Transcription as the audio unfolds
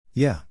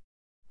Yeah.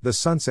 The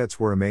sunsets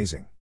were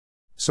amazing.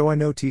 So I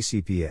know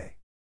TCPA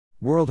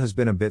World has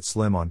been a bit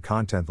slim on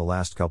content the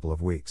last couple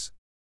of weeks.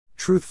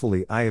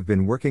 Truthfully, I have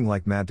been working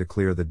like mad to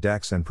clear the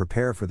decks and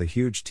prepare for the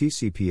huge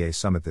TCPA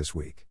summit this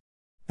week.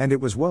 And it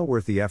was well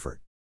worth the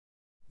effort.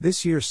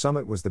 This year's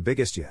summit was the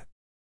biggest yet.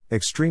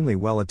 Extremely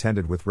well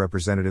attended with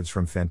representatives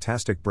from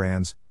fantastic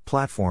brands,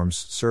 platforms,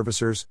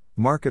 servicers,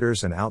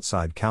 marketers and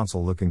outside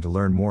counsel looking to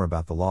learn more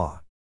about the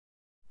law.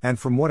 And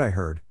from what I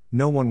heard,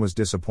 no one was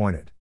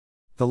disappointed.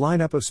 The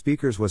lineup of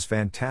speakers was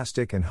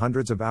fantastic and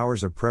hundreds of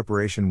hours of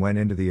preparation went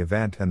into the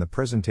event and the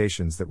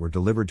presentations that were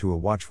delivered to a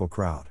watchful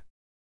crowd.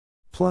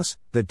 Plus,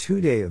 the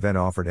two-day event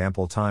offered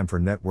ample time for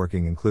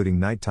networking including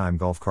nighttime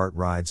golf cart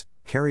rides,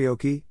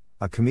 karaoke,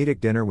 a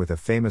comedic dinner with a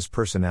famous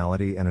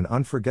personality and an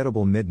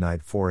unforgettable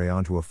midnight foray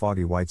onto a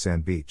foggy white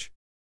sand beach.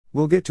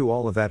 We'll get to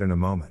all of that in a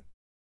moment.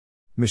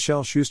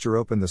 Michelle Schuster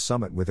opened the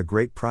summit with a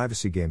great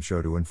privacy game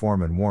show to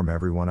inform and warm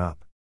everyone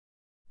up.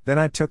 Then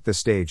I took the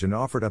stage and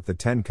offered up the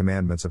 10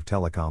 commandments of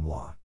telecom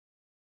law.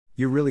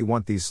 You really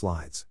want these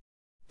slides.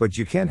 But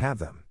you can't have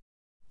them.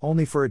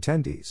 Only for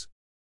attendees.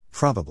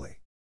 Probably.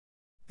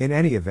 In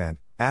any event,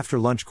 after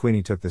lunch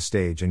Queenie took the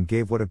stage and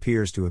gave what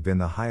appears to have been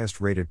the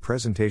highest rated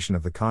presentation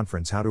of the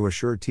conference, how to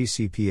assure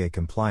TCPA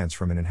compliance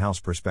from an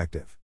in-house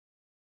perspective.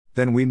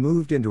 Then we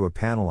moved into a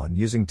panel on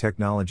using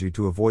technology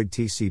to avoid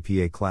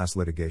TCPA class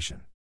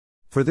litigation.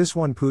 For this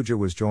one, Pooja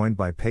was joined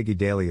by Peggy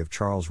Daly of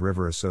Charles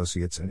River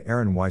Associates and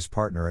Aaron Weiss,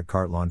 partner at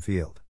Cartlon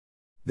Field.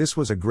 This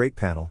was a great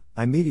panel,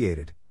 I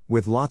mediated,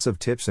 with lots of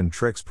tips and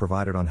tricks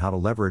provided on how to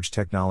leverage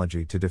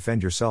technology to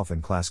defend yourself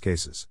in class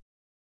cases.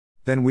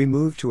 Then we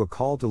moved to a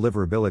call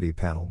deliverability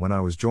panel when I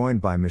was joined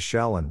by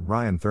Michelle and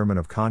Ryan Thurman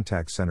of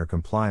Contact Center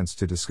Compliance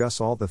to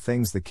discuss all the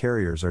things the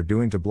carriers are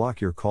doing to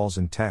block your calls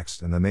in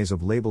text and the maze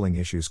of labeling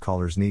issues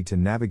callers need to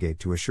navigate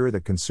to assure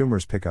that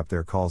consumers pick up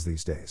their calls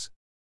these days.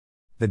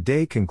 The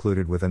day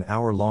concluded with an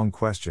hour-long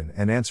question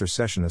and answer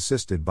session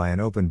assisted by an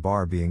open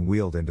bar being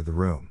wheeled into the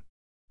room.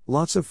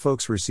 Lots of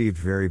folks received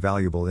very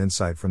valuable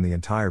insight from the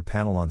entire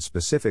panel on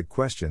specific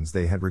questions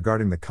they had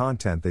regarding the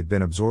content they'd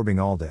been absorbing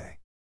all day.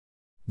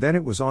 Then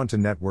it was on to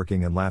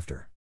networking and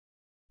laughter.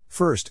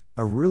 First,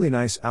 a really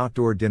nice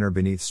outdoor dinner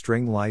beneath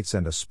string lights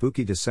and a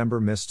spooky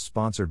December mist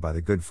sponsored by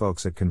the good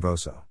folks at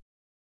Convoso.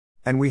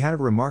 And we had a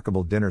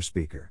remarkable dinner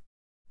speaker.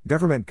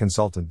 Government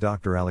consultant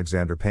Dr.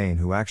 Alexander Payne,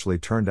 who actually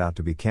turned out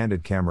to be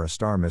candid camera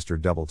star Mr.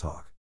 Double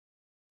Talk.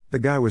 The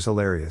guy was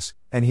hilarious,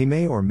 and he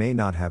may or may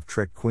not have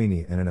tricked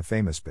Queenie in a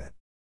famous bit.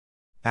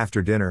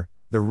 After dinner,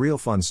 the real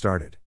fun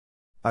started.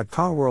 A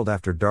Car World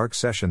After Dark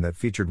session that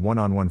featured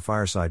one-on-one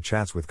fireside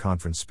chats with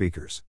conference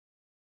speakers.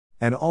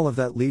 And all of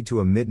that lead to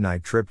a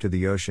midnight trip to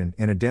the ocean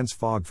in a dense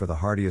fog for the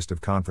hardiest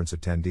of conference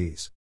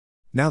attendees.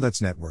 Now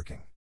that's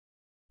networking.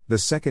 The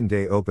second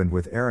day opened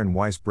with Aaron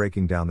Weiss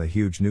breaking down the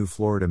huge new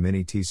Florida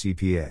Mini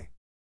TCPA.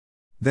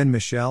 Then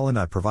Michelle and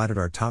I provided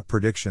our top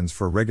predictions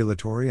for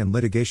regulatory and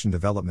litigation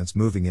developments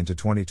moving into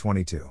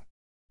 2022.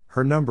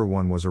 Her number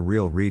one was a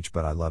real reach,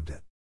 but I loved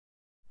it.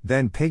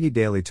 Then Peggy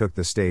Daly took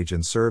the stage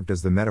and served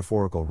as the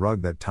metaphorical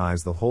rug that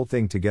ties the whole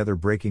thing together,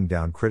 breaking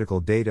down critical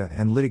data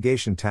and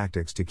litigation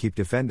tactics to keep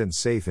defendants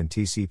safe in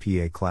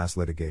TCPA class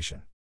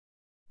litigation.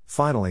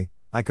 Finally,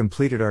 I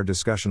completed our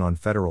discussion on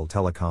federal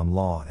telecom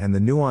law and the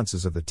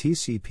nuances of the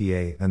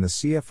TCPA and the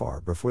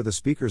CFR before the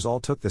speakers all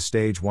took the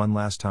stage one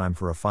last time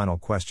for a final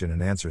question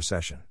and answer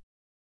session.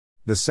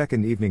 The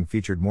second evening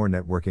featured more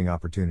networking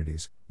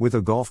opportunities, with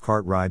a golf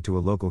cart ride to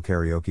a local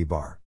karaoke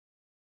bar.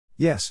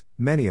 Yes,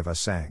 many of us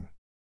sang.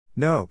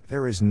 No,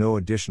 there is no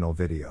additional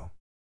video.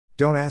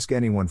 Don't ask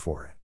anyone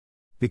for it.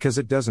 Because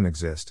it doesn't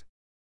exist.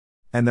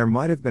 And there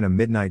might have been a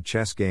midnight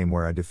chess game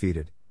where I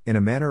defeated, in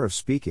a manner of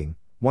speaking,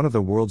 one of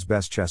the world's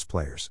best chess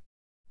players.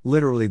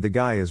 Literally, the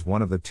guy is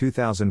one of the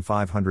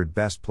 2,500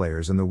 best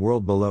players in the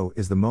world. Below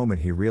is the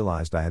moment he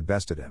realized I had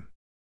bested him.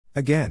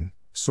 Again,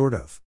 sort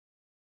of.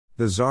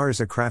 The Tsar is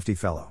a crafty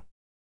fellow.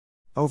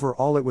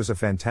 Overall, it was a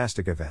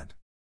fantastic event.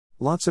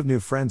 Lots of new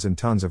friends and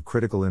tons of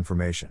critical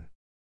information.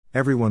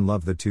 Everyone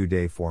loved the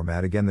two-day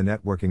format. Again, the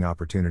networking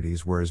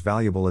opportunities were as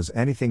valuable as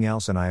anything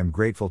else, and I am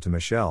grateful to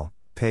Michelle,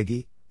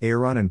 Peggy,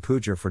 Aaron and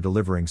Pooja for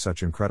delivering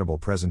such incredible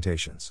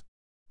presentations.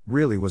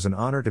 Really was an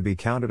honor to be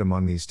counted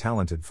among these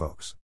talented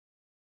folks.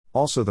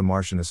 Also, the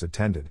Marchioness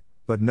attended,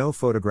 but no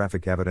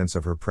photographic evidence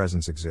of her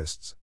presence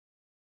exists.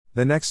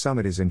 The next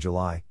summit is in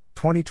July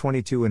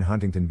 2022 in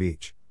Huntington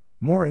Beach.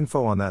 More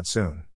info on that soon.